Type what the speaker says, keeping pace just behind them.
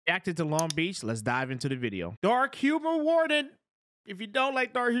Reacted to Long Beach. Let's dive into the video. Dark humor warning. If you don't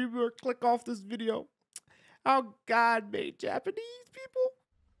like dark humor, click off this video. How God made Japanese people.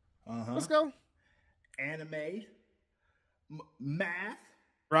 Let's go. Anime, math,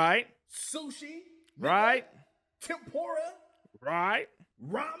 right? Sushi, right? Tempura, right?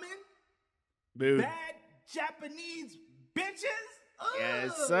 Ramen, dude. Bad Japanese bitches.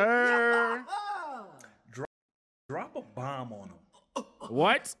 Yes, sir. Drop a bomb on them.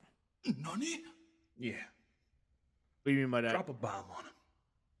 What? Nani? Yeah. What do you mean by that? Drop a bomb on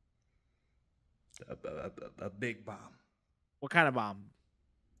them. A big bomb. What kind of bomb?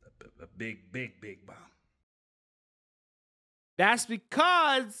 A big bomb. That's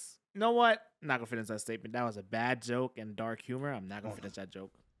because, you know what? I'm not going to finish that statement. That was a bad joke and dark humor. I'm not going to finish that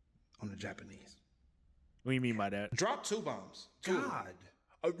joke. On the Japanese. What do you mean by that? Drop 2 bombs. God.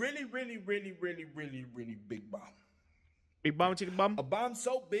 A really big bomb. Big bomb, chicken bomb? A bomb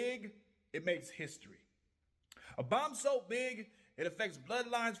so big, it makes history. A bomb so big, it affects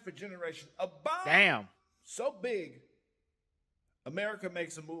bloodlines for generations. A bomb so big, America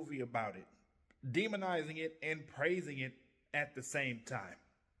makes a movie about it, demonizing it and praising it at the same time.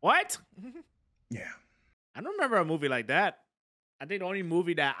 What? Yeah. I don't remember a movie like that. I think the only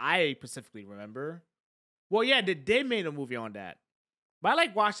movie that I specifically remember. Well, yeah, they made a movie on that. But I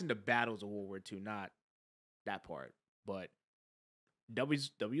like watching the battles of World War II, not that part. But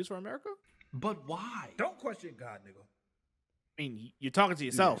W's for America? But why? Don't question God, nigga. I mean, you're talking to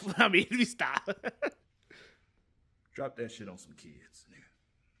yourself. Yeah. I mean, you stop. Drop that shit on some kids, nigga.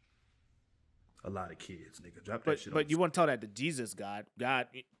 A lot of kids, nigga. Drop that shit on But you want to tell that to Jesus, God. God,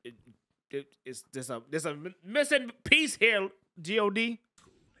 there's a missing piece here, G-O-D.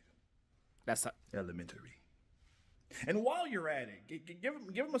 That's elementary. And while you're at it, give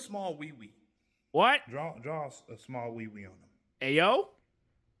him a small wee-wee. What? Draw a small wee-wee on them. Hey, yo?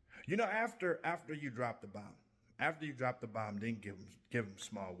 You know, after you drop the bomb, then give them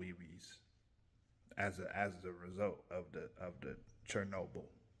small wee-wees as a result of the Chernobyl.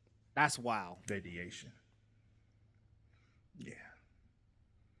 That's wild. Radiation. Yeah.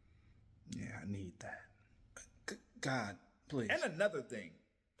 Yeah, I need that. God, please. And another thing.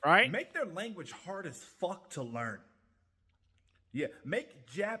 Right? Make their language hard as fuck to learn. Yeah, make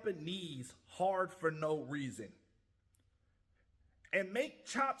Japanese hard for no reason. And make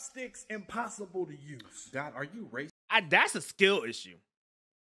chopsticks impossible to use. God, are you racist? That's a skill issue.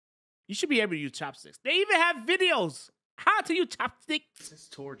 You should be able to use chopsticks. They even have videos. How to use chopsticks. This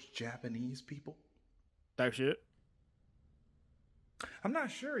towards Japanese people? Type shit. I'm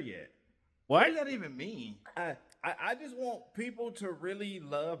not sure yet. What does that even mean? I just want people to really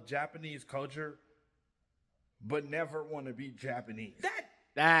love Japanese culture, but never want to be Japanese.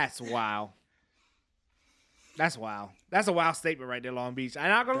 That's wild. That's wild. That's a wild statement right there, Long Beach. I'm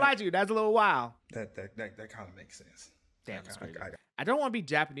not gonna lie to you. That's a little wild. That kind of makes sense. Damn, that's crazy. I don't want to be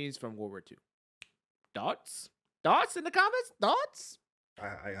Japanese from World War II. Thoughts? Thoughts in the comments? Thoughts?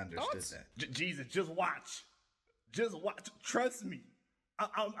 I understood that. Jesus, just watch. Just watch. Trust me.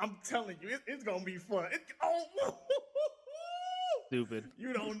 I'm telling you, it's gonna be fun. Stupid.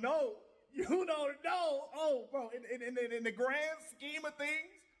 You don't know. You don't know. Oh, bro. In the grand scheme of things,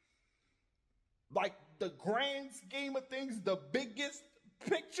 like the grand scheme of things, the biggest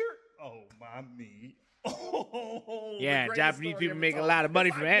picture. Oh my me. Oh, yeah, Japanese people make a lot of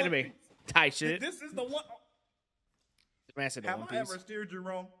money from anime. Type shit. This is the one. Man said have I ever steered you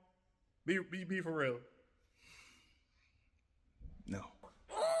wrong? Be for real. No.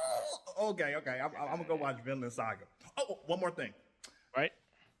 Okay. I'm gonna go watch Vinland Saga. Oh, one more thing. Right?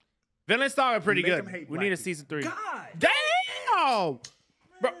 Vinland Saga pretty good. We need a season 3. God damn!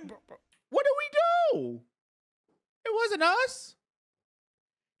 Bro, what did we do? It wasn't us.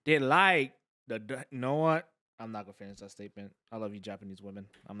 They like the. You know what? I'm not gonna finish that statement. I love you, Japanese women.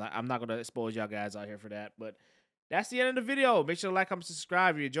 I'm not gonna expose y'all guys out here for that. But that's the end of the video. Make sure to like, comment,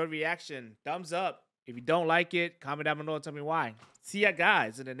 subscribe. If you enjoyed the reaction, thumbs up. If you don't like it, comment down below and tell me why. See ya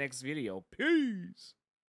guys in the next video. Peace.